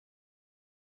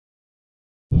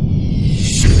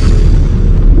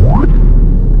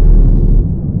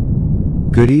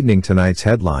Good evening. Tonight's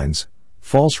headlines: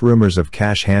 false rumors of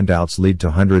cash handouts lead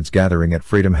to hundreds gathering at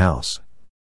Freedom House.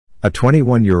 A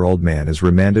 21-year-old man is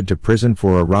remanded to prison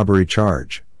for a robbery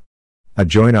charge. A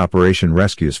joint operation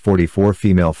rescues 44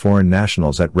 female foreign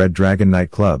nationals at Red Dragon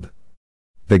nightclub.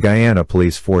 The Guyana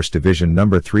Police Force Division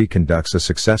No. 3 conducts a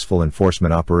successful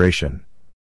enforcement operation.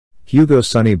 Hugo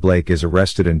Sunny Blake is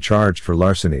arrested and charged for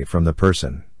larceny from the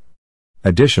person.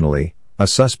 Additionally, a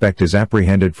suspect is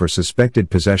apprehended for suspected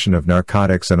possession of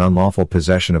narcotics and unlawful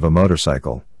possession of a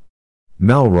motorcycle.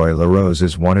 Melroy Larose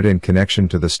is wanted in connection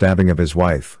to the stabbing of his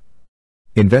wife.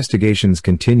 Investigations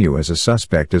continue as a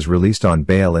suspect is released on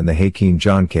bail in the Hakeen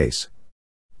John case.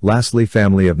 Lastly,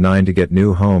 family of 9 to get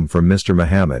new home from Mr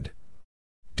Mohamed.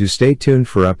 Do stay tuned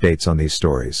for updates on these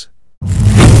stories.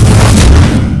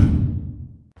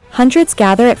 Hundreds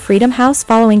gather at Freedom House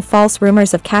following false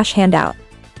rumors of cash handout.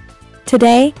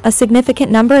 Today, a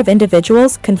significant number of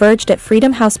individuals converged at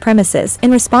Freedom House premises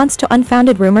in response to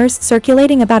unfounded rumors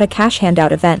circulating about a cash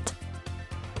handout event.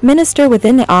 Minister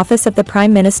within the Office of the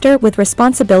Prime Minister with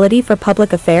responsibility for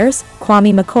public affairs,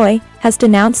 Kwame McCoy, has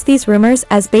denounced these rumors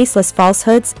as baseless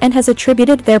falsehoods and has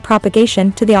attributed their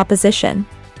propagation to the opposition.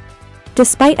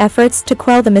 Despite efforts to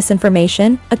quell the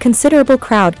misinformation, a considerable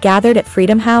crowd gathered at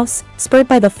Freedom House, spurred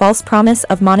by the false promise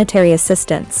of monetary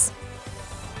assistance.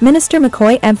 Minister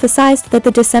McCoy emphasized that the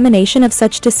dissemination of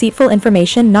such deceitful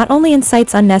information not only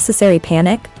incites unnecessary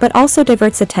panic, but also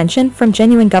diverts attention from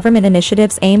genuine government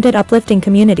initiatives aimed at uplifting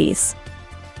communities.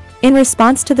 In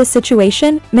response to the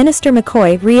situation, Minister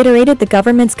McCoy reiterated the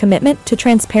government's commitment to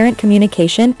transparent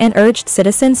communication and urged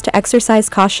citizens to exercise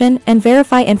caution and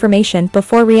verify information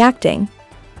before reacting.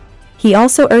 He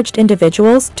also urged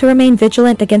individuals to remain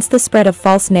vigilant against the spread of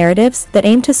false narratives that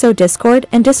aim to sow discord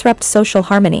and disrupt social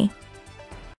harmony.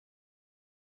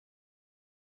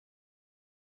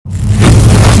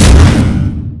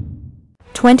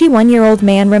 A 21-year-old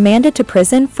man remanded to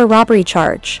prison for robbery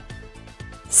charge.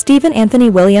 Stephen Anthony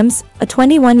Williams, a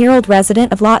 21-year-old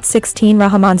resident of Lot 16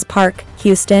 Rahman's Park,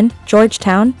 Houston,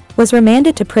 Georgetown, was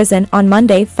remanded to prison on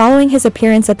Monday following his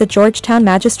appearance at the Georgetown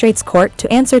Magistrates Court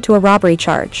to answer to a robbery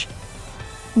charge.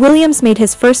 Williams made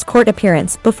his first court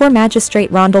appearance before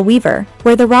Magistrate Rondell Weaver,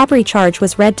 where the robbery charge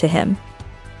was read to him.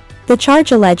 The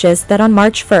charge alleges that on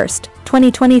March 1,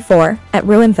 2024, at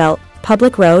Ruimveldt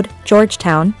Public Road,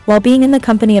 Georgetown, while being in the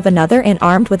company of another and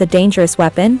armed with a dangerous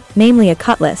weapon, namely a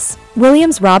cutlass,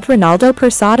 Williams robbed Ronaldo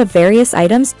Persad of various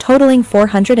items totaling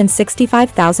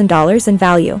 $465,000 in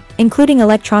value, including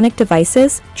electronic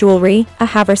devices, jewelry, a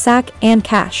haversack, and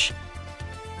cash.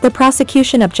 The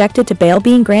prosecution objected to bail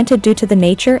being granted due to the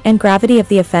nature and gravity of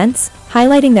the offense,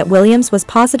 highlighting that Williams was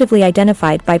positively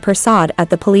identified by Persad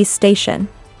at the police station.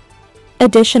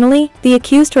 Additionally, the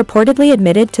accused reportedly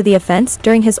admitted to the offense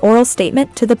during his oral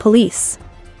statement to the police.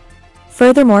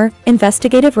 Furthermore,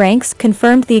 investigative ranks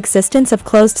confirmed the existence of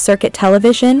closed-circuit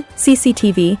television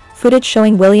 (CCTV) footage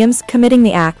showing Williams committing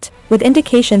the act, with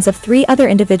indications of 3 other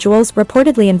individuals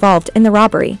reportedly involved in the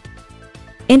robbery.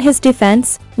 In his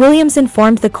defense, Williams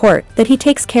informed the court that he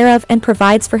takes care of and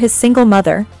provides for his single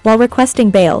mother, while requesting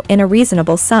bail in a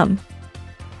reasonable sum.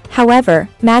 However,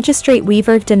 Magistrate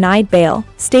Weaver denied bail,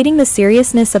 stating the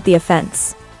seriousness of the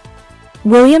offense.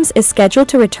 Williams is scheduled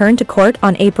to return to court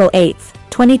on April 8,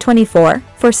 2024,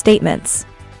 for statements.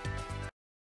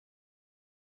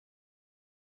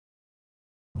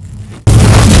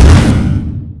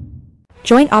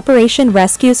 Joint operation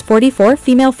rescues 44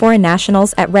 female foreign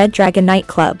nationals at Red Dragon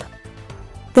nightclub.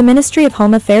 The Ministry of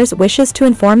Home Affairs wishes to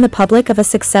inform the public of a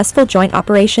successful joint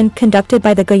operation conducted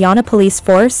by the Guyana Police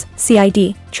Force,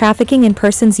 CID, Trafficking in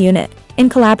Persons Unit, in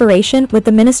collaboration with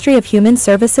the Ministry of Human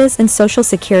Services and Social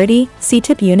Security,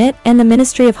 CTIP Unit, and the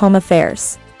Ministry of Home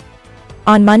Affairs.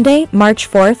 On Monday, March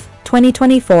 4,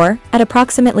 2024, at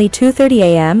approximately 2:30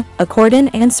 a.m., a cordon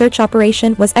and search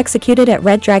operation was executed at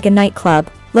Red Dragon nightclub,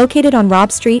 located on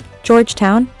Robb Street,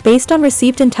 Georgetown, based on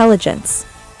received intelligence.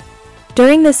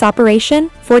 During this operation,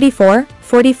 44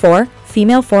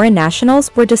 female foreign nationals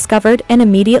were discovered and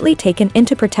immediately taken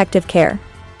into protective care.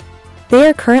 They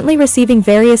are currently receiving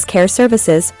various care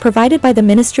services provided by the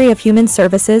Ministry of Human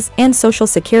Services and Social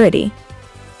Security.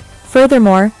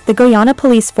 Furthermore, the Guyana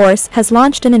Police Force has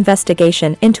launched an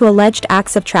investigation into alleged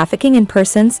acts of trafficking in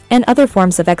persons and other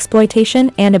forms of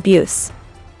exploitation and abuse.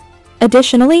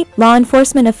 Additionally, law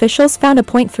enforcement officials found a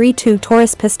 .32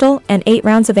 Taurus pistol and 8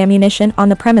 rounds of ammunition on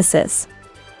the premises.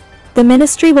 The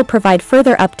ministry will provide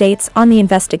further updates on the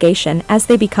investigation as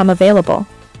they become available.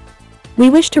 We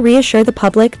wish to reassure the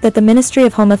public that the Ministry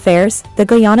of Home Affairs, the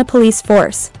Guyana Police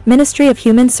Force, Ministry of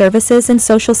Human Services and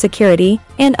Social Security,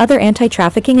 and other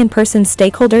anti-trafficking in persons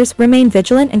stakeholders remain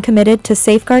vigilant and committed to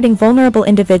safeguarding vulnerable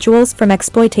individuals from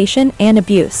exploitation and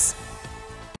abuse.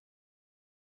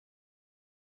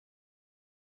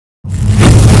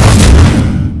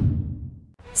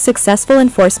 Successful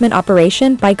enforcement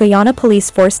operation by Guyana Police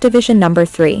Force Division No.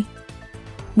 3.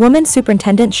 Woman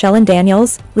Superintendent Shellen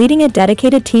Daniels, leading a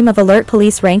dedicated team of alert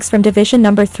police ranks from Division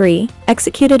No. 3,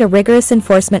 executed a rigorous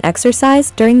enforcement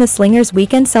exercise during the Slingers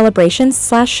Weekend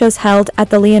celebrations/shows held at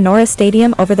the Leonora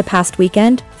Stadium over the past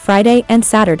weekend, Friday and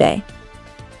Saturday.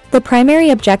 The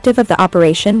primary objective of the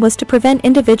operation was to prevent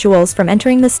individuals from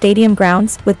entering the stadium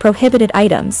grounds with prohibited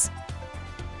items.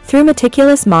 Through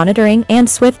meticulous monitoring and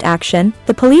swift action,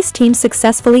 the police team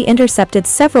successfully intercepted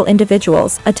several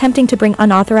individuals attempting to bring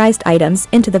unauthorized items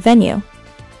into the venue.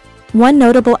 One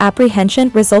notable apprehension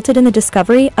resulted in the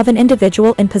discovery of an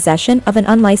individual in possession of an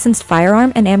unlicensed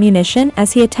firearm and ammunition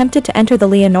as he attempted to enter the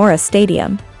Leonora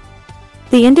Stadium.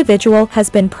 The individual has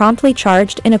been promptly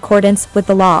charged in accordance with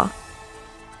the law.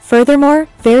 Furthermore,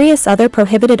 various other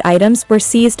prohibited items were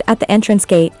seized at the entrance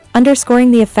gate,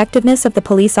 underscoring the effectiveness of the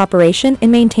police operation in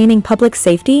maintaining public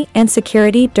safety and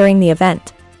security during the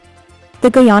event. The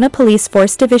Guyana Police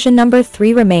Force Division No.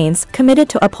 3 remains committed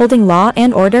to upholding law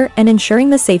and order and ensuring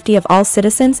the safety of all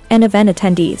citizens and event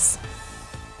attendees.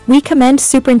 We commend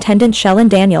Superintendent Shellen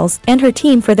Daniels and her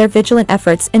team for their vigilant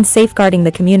efforts in safeguarding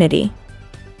the community.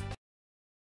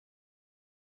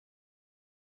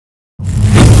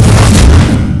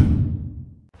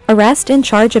 Arrest in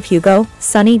charge of Hugo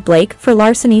Sunny Blake for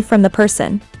larceny from the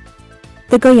person.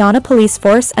 The Guyana Police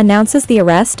Force announces the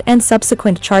arrest and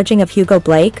subsequent charging of Hugo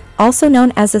Blake, also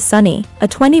known as a Sunny, a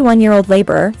 21-year-old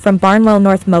laborer from Barnwell,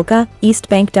 North Mocha, East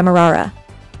Bank Demerara.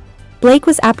 Blake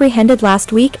was apprehended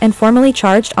last week and formally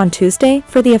charged on Tuesday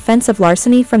for the offense of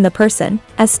larceny from the person,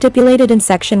 as stipulated in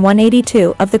Section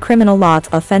 182 of the Criminal Law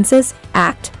Offences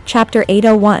Act, Chapter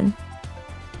 801.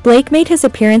 Blake made his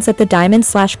appearance at the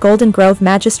Diamond/Golden Grove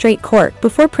Magistrate Court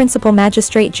before Principal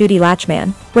Magistrate Judy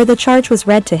Latchman, where the charge was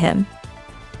read to him.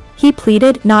 He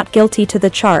pleaded not guilty to the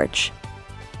charge.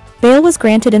 Bail was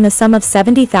granted in the sum of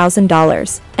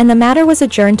 $70,000, and the matter was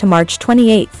adjourned to March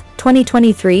 28,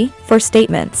 2023, for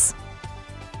statements.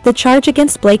 The charge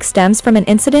against Blake stems from an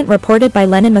incident reported by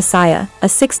Lennon Messiah, a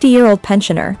 60-year-old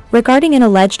pensioner, regarding an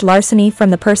alleged larceny from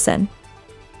the person.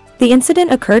 The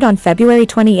incident occurred on February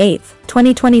 28,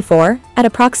 2024, at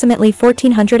approximately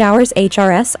 1400 hours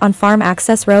HRS on Farm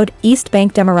Access Road, East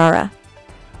Bank Demerara.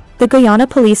 The Guyana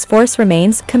Police Force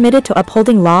remains committed to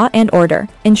upholding law and order,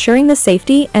 ensuring the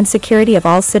safety and security of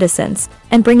all citizens,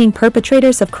 and bringing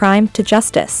perpetrators of crime to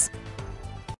justice.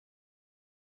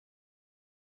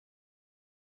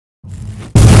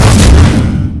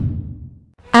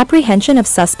 Apprehension of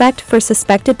suspect for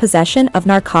suspected possession of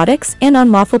narcotics and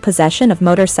unlawful possession of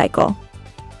motorcycle.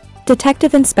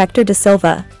 Detective Inspector De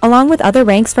Silva, along with other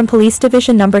ranks from Police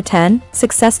Division No. 10,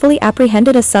 successfully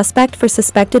apprehended a suspect for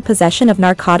suspected possession of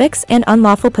narcotics and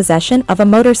unlawful possession of a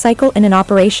motorcycle in an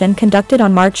operation conducted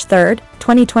on March 3,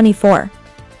 2024.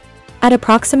 At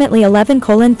approximately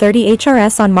 11:30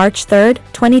 HRS on March 3,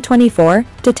 2024,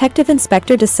 Detective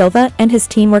Inspector De Silva and his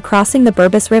team were crossing the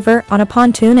Burbus River on a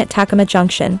pontoon at Takama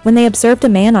Junction when they observed a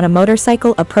man on a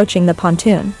motorcycle approaching the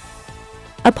pontoon.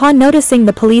 Upon noticing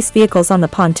the police vehicles on the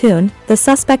pontoon, the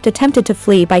suspect attempted to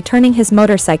flee by turning his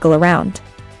motorcycle around.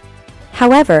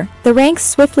 However, the ranks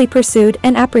swiftly pursued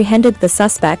and apprehended the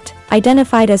suspect,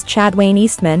 identified as Chad Wayne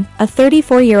Eastman, a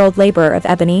 34-year-old laborer of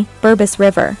Ebony, Burbus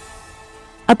River.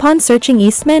 Upon searching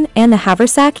Eastman and the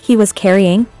haversack he was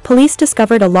carrying, police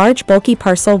discovered a large bulky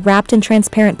parcel wrapped in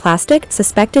transparent plastic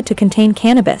suspected to contain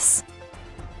cannabis.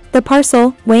 The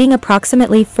parcel, weighing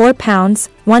approximately 4 pounds,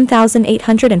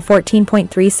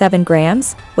 1,814.37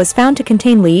 grams, was found to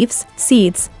contain leaves,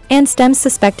 seeds, and stems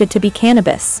suspected to be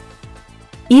cannabis.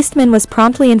 Eastman was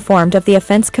promptly informed of the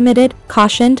offense committed,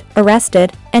 cautioned,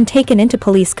 arrested, and taken into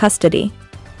police custody.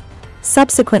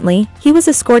 Subsequently, he was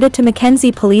escorted to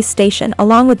Mackenzie Police Station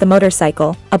along with the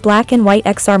motorcycle, a black and white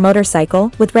XR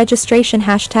motorcycle with registration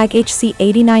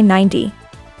 #HC8990.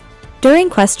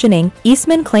 During questioning,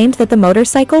 Eastman claimed that the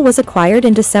motorcycle was acquired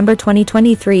in December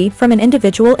 2023 from an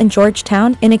individual in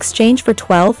Georgetown in exchange for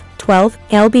 12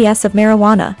 lbs of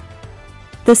marijuana.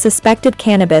 The suspected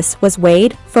cannabis was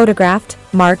weighed, photographed,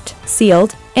 marked,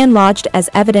 sealed, and lodged as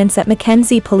evidence at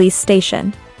Mackenzie Police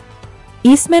Station.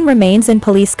 Eastman remains in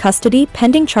police custody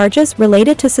pending charges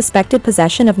related to suspected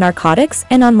possession of narcotics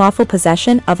and unlawful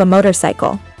possession of a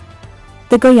motorcycle.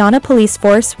 The Guyana Police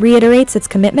Force reiterates its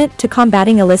commitment to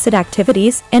combating illicit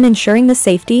activities and ensuring the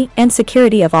safety and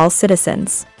security of all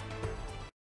citizens.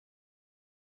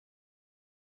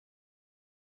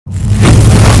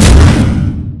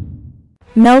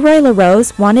 Melroy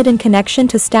Larose wanted in connection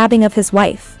to stabbing of his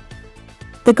wife.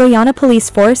 The Guyana Police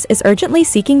Force is urgently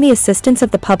seeking the assistance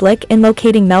of the public in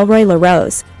locating Melroy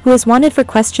Larose, who is wanted for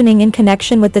questioning in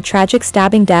connection with the tragic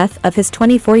stabbing death of his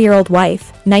 24-year-old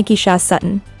wife, Hugo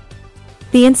Sutton.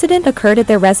 The incident occurred at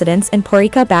their residence in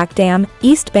Porrica Back Dam,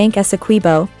 East Bank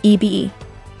Essequibo, EBE.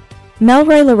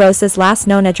 Melroy Larose's last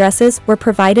known addresses were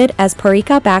provided as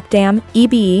Porrica Back Dam,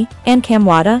 EBE, and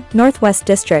Camwada, Northwest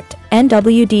District,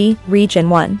 NWD, Region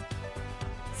 1.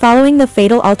 Following the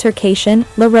fatal altercation,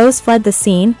 Larose fled the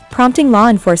scene, prompting law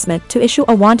enforcement to issue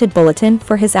a wanted bulletin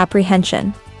for his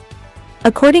apprehension.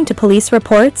 According to police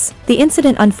reports, the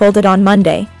incident unfolded on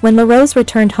Monday, when Larose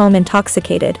returned home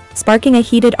intoxicated, sparking a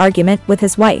heated argument with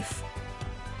his wife.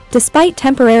 Despite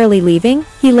temporarily leaving,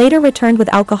 he later returned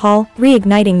with alcohol,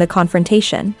 reigniting the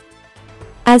confrontation.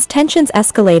 As tensions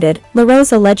escalated,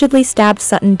 Larose allegedly stabbed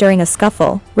Sutton during a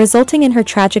scuffle, resulting in her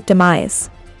tragic demise.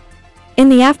 In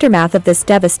the aftermath of this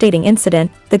devastating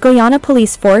incident, the Guyana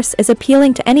Police Force is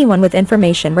appealing to anyone with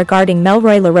information regarding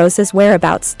Melroy Larose's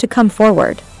whereabouts to come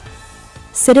forward.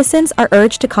 Citizens are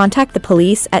urged to contact the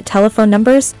police at telephone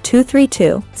numbers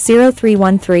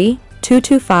 232-0313,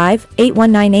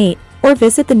 225-8198, or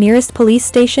visit the nearest police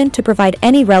station to provide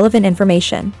any relevant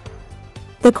information.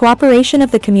 The cooperation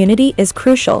of the community is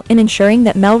crucial in ensuring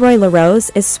that Melroy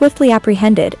Larose is swiftly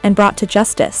apprehended and brought to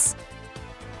justice.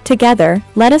 Together,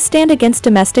 let us stand against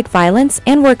domestic violence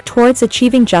and work towards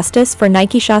achieving justice for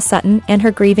Hugo Sutton and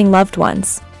her grieving loved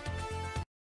ones.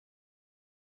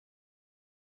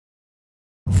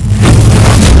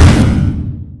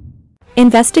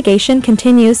 Investigation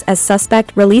continues as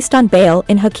suspect released on bail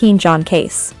in Hakeen John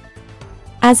case.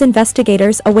 As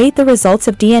investigators await the results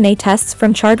of DNA tests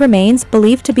from charred remains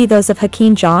believed to be those of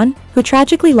Hakeen John, who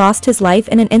tragically lost his life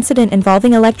in an incident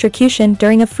involving electrocution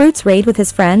during a fruits raid with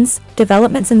his friends,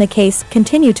 developments in the case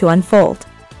continue to unfold.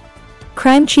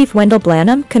 Crime Chief Wendell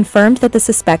Blanham confirmed that the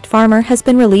suspect farmer has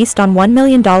been released on $1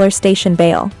 million station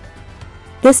bail.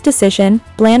 This decision,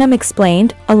 Blanham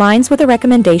explained, aligns with a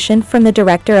recommendation from the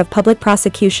Director of Public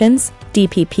Prosecutions,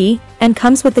 DPP, and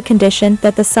comes with the condition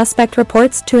that the suspect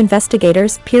reports to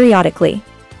investigators periodically.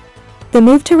 The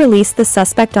move to release the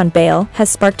suspect on bail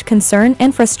has sparked concern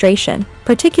and frustration,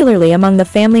 particularly among the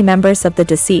family members of the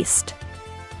deceased.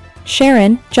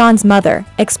 Sharon, John's mother,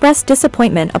 expressed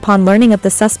disappointment upon learning of the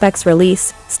suspect's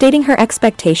release, stating her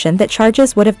expectation that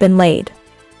charges would have been laid.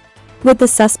 With the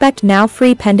suspect now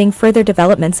free pending further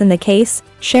developments in the case,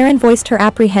 Sharon voiced her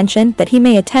apprehension that he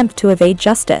may attempt to evade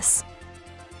justice.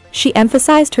 She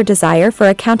emphasized her desire for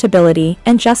accountability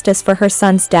and justice for her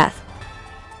son's death.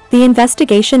 The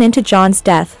investigation into John's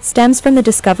death stems from the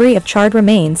discovery of charred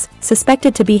remains,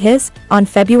 suspected to be his, on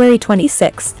February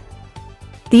 26.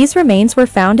 These remains were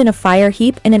found in a fire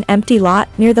heap in an empty lot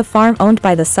near the farm owned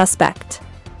by the suspect.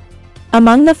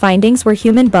 Among the findings were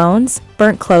human bones,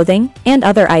 burnt clothing, and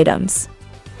other items.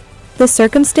 The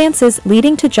circumstances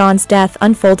leading to John's death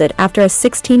unfolded after a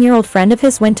 16-year-old friend of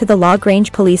his went to the La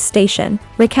Grange police station,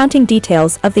 recounting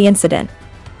details of the incident.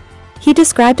 He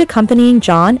described accompanying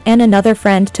John and another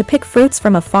friend to pick fruits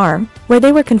from a farm, where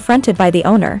they were confronted by the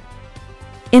owner.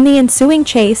 In the ensuing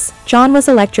chase, John was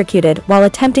electrocuted while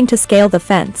attempting to scale the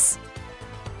fence.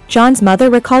 John's mother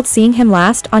recalled seeing him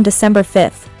last on December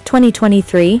 5,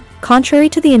 2023, contrary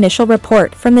to the initial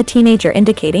report from the teenager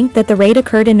indicating that the raid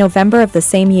occurred in November of the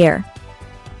same year.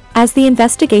 As the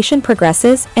investigation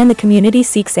progresses and the community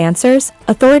seeks answers,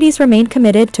 authorities remain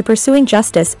committed to pursuing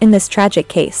justice in this tragic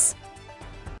case.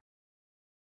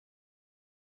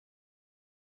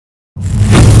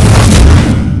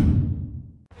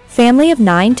 Family of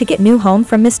 9 to get new home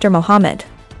from Mr Mohamed.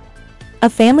 A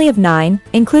family of 9,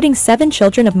 including 7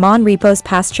 children of Mon Repos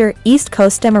Pasture, East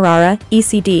Coast Demerara,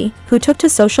 ECD, who took to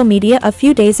social media a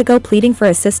few days ago pleading for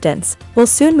assistance, will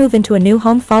soon move into a new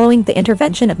home following the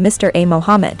intervention of Mr.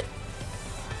 Mohamed.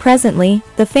 Presently,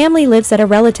 the family lives at a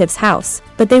relative's house,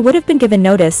 but they would have been given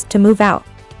notice to move out.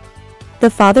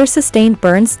 The father sustained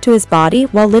burns to his body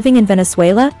while living in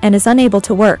Venezuela and is unable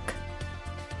to work.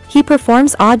 He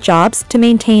performs odd jobs to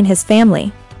maintain his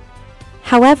family.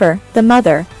 However, the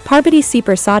mother, Parvati C.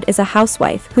 Prasad, is a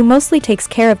housewife who mostly takes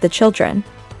care of the children.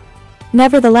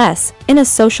 Nevertheless, in a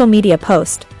social media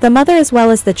post, the mother as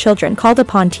well as the children called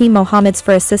upon Team Mohammeds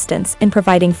for assistance in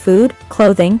providing food,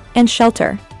 clothing, and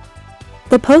shelter.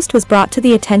 The post was brought to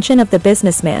the attention of the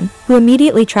businessman, who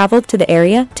immediately traveled to the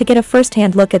area to get a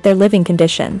first-hand look at their living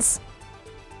conditions.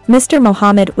 Mr.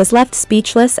 Mohamed was left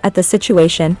speechless at the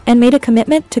situation and made a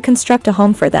commitment to construct a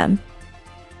home for them.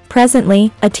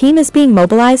 Presently, a team is being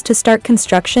mobilized to start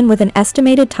construction with an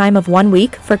estimated time of 1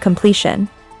 week for completion.